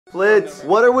Flitz,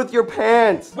 what are with your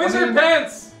pants? Wizard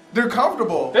pants! They're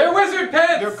comfortable. They're wizard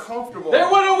pants! They're comfortable. They're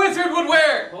what a wizard would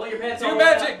wear! Pull your pants Do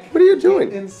magic! What are you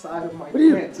doing? Inside of my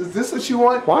pants. Is this what you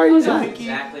want? Why are you That's doing?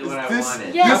 exactly what I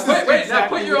wanted. Yes. Wait, now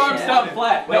put your arms down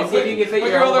flat. Wait, No, see if you can fit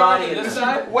put your whole other arm body on in this there.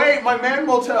 side. Wait, my man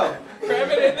will tell. Cram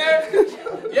it in there.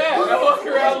 Yeah, now walk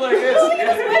around like this.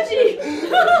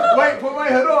 Wait, put my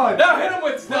hood on. Now hit him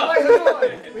with Put stuff. my hood on.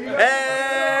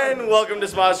 And welcome to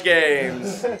Smosh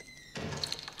Games.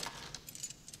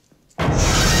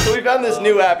 So we found this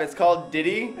new app, it's called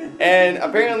Ditty, and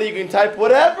apparently you can type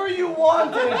whatever you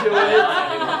want into it,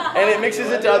 and it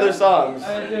mixes it to other songs.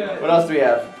 What else do we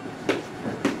have?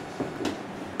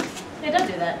 Yeah, don't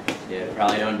do that. Yeah,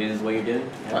 probably don't do this what you're doing.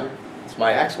 What? It's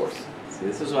my axe horse. See,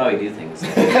 this is why we do things.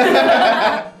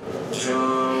 Yeah!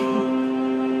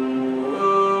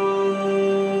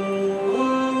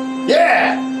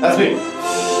 That's me.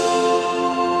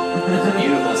 It's a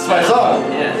beautiful It's my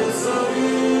song. Yeah.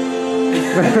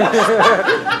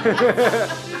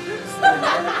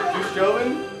 Who's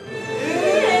Joven?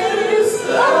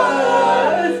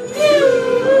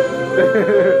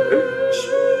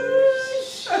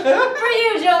 For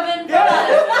you, Joven.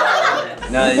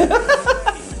 No,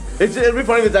 It'd be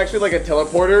funny if it's actually like a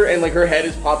teleporter and like her head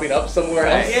is popping up somewhere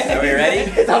else. Alright, are we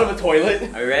ready? It's out of a toilet.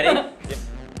 are we ready?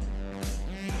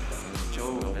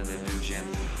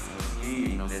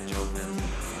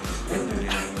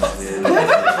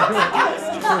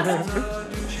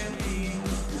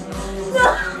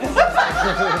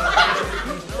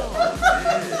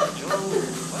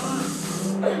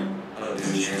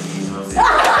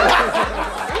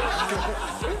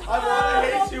 I wanna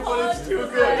hate you, but it's too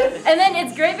good. And then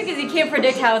it's great because you can't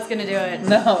predict how it's gonna do it.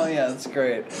 No, yeah, that's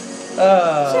great.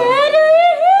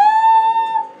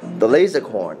 The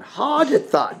Lasercorn, hard at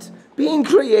thought, being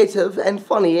creative and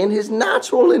funny in his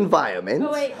natural environment.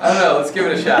 Oh wait. I don't know, let's give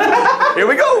it a shot. Here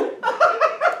we go!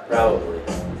 Probably.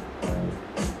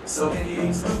 So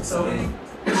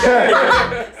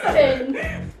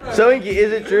Inky,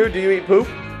 is it true? Do you eat poop?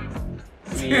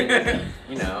 I mean,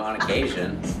 you know, on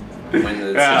occasion, when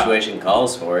the situation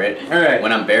calls for it. Alright.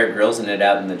 When I'm Bear Grylls-ing it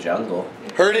out in the jungle.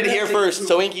 Heard it here first.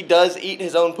 So Inky does eat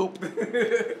his own poop.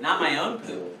 Not my own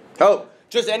poop. Oh,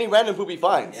 just any random poop he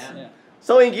finds. Yeah.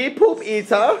 So Inky, poop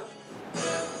eater.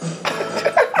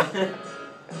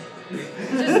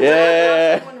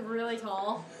 Yeah. Someone really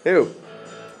tall. Ew.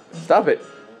 Stop it.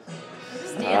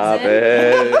 Just Stop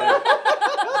dancing.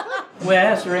 it.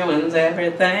 West ruins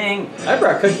everything. I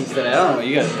brought cookies today. I don't know what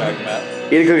you guys are talking about.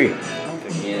 Eat a cookie. I'm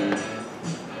cooking.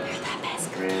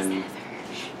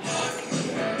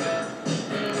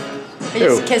 I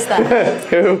just kissed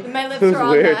that. Ew. My lips Who's are on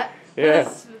weird. that. Yeah.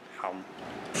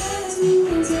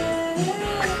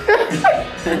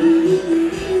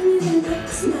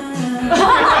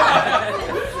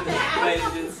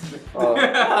 Oh.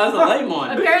 That was a lame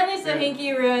one. Apparently,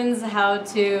 Sohinky ruins how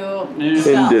to In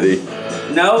spell. Ditty.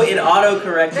 No, it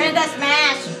auto-corrected. Grand Theft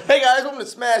Smash. Hey guys, welcome to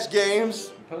Smash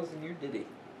Games. Composing your Ditty.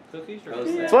 Cookies or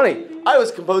Post that. It's funny. I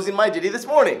was composing my Ditty this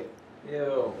morning.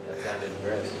 Ew. That sounded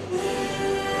gross.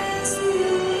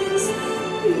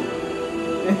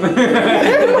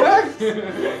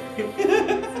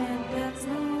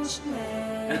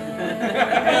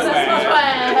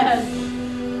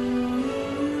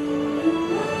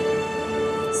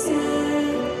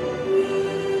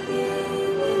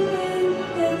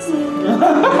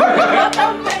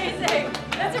 Amazing.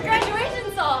 That's a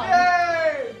graduation song.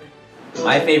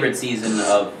 My favorite season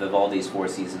of Vivaldi's 4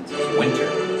 seasons is winter.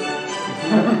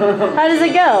 How does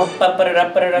it go?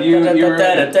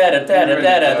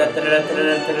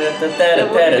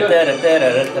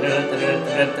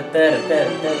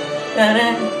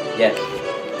 Yeah.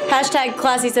 Hashtag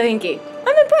classy Sohinky.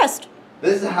 I'm impressed.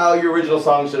 This is how your original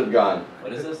song should have gone.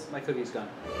 What is this? My cookie's gone.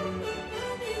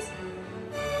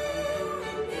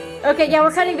 Okay, yeah,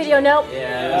 we're cutting video. Nope.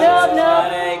 Yeah.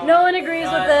 Nope. No one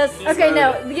agrees with this. Okay,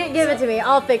 no. Give it to me.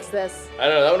 I'll fix this. I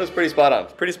don't know, that one was pretty spot on.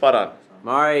 Pretty spot on.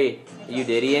 Mari, are you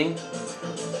diddying?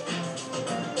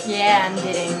 Yeah, I'm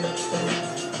kidding.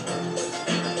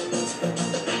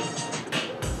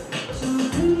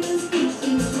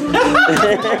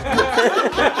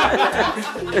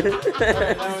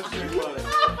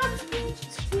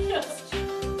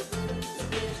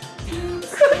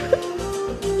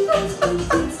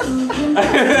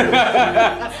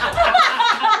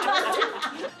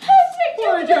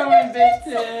 Poor German bitch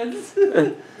tits.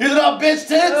 These are all bitch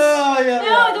tits! Oh, yeah.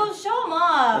 No, don't show them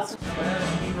off.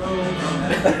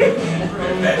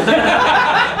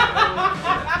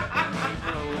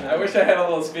 I wish I had a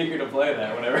little speaker to play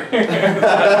that whenever.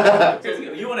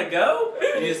 You want wanna go?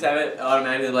 You just have it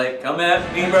automatically like, come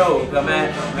at me, bro. Come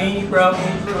at me, bro.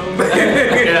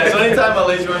 Yeah, so anytime a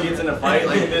lazy one gets in a fight,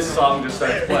 like this song just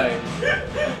starts playing.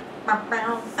 I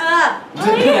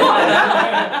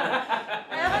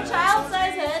have a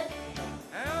child-sized head.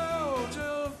 Out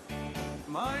of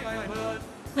my butt.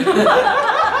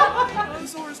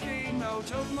 Dinosaurs came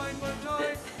out of my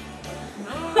butt.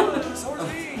 Dinosaurs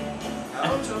came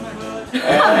out of my butt.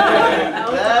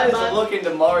 That is a look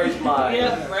into Mari's mind.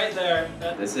 Yeah, right there.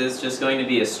 This is just going to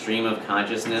be a stream of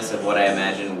consciousness of what I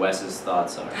imagine Wes's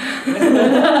thoughts are.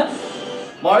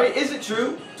 Mari, is it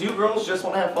true? Do girls just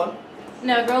want to have fun?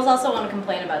 No, girls also want to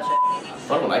complain about shit.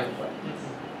 Fun when I complain.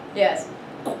 Yes.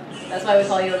 That's why we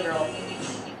call you a girl.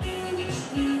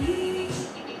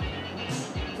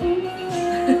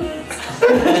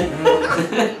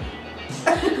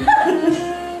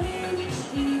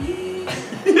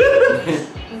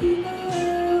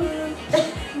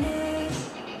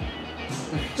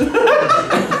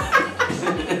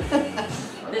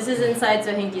 This is inside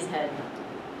Sohinki's head.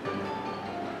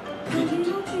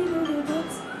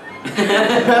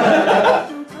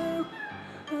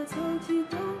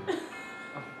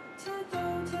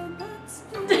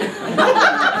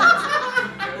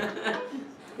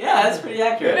 Yeah, that's pretty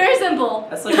accurate. Very simple.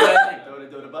 That's like what I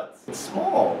think. Dota butts. It's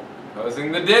small.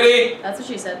 Posing the ditty. That's what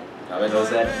she said. How was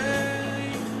that?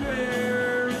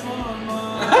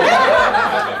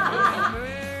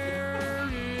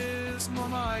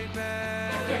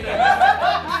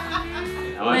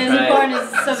 I want to Lazy try porn is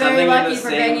so something very in lucky the for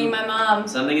same- banging my mom.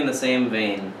 Something in the same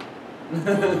vein.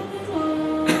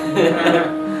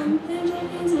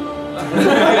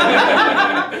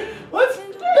 What?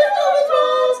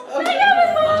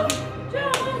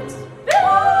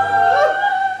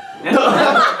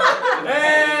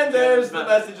 And there's the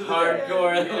message of the day.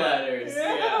 Hardcore letters.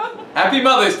 Happy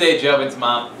Mother's Day, Jovin's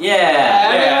mom.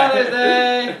 Yeah. Happy Mother's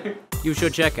Day. You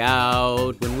should check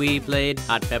out when we played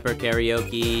Hot Pepper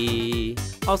Karaoke.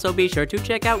 Also be sure to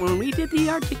check out when we did the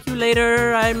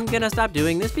articulator. I'm gonna stop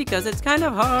doing this because it's kind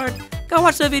of hard. Go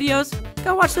watch the videos.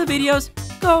 Go watch the videos.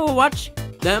 Go watch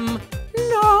them.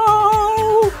 No.